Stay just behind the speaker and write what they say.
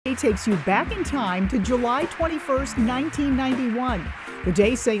It takes you back in time to July 21st, 1991, the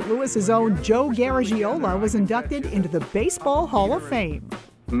day St. Louis's own Joe Garagiola was inducted into the Baseball Hall of Fame.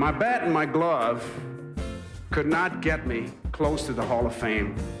 My bat and my glove could not get me close to the Hall of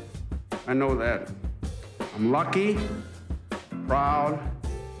Fame. I know that. I'm lucky, proud,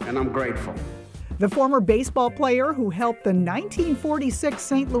 and I'm grateful. The former baseball player who helped the 1946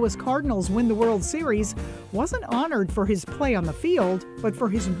 St. Louis Cardinals win the World Series wasn't honored for his play on the field, but for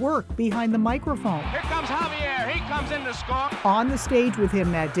his work behind the microphone. Here comes Javier. He comes in to score. On the stage with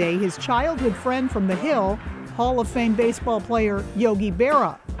him that day, his childhood friend from the Hill, Hall of Fame baseball player Yogi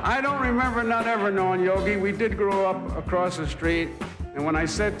Berra. I don't remember not ever knowing Yogi. We did grow up across the street. And when I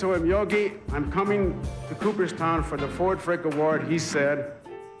said to him, Yogi, I'm coming to Cooperstown for the Ford Frick Award, he said,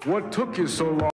 "What took you so long?"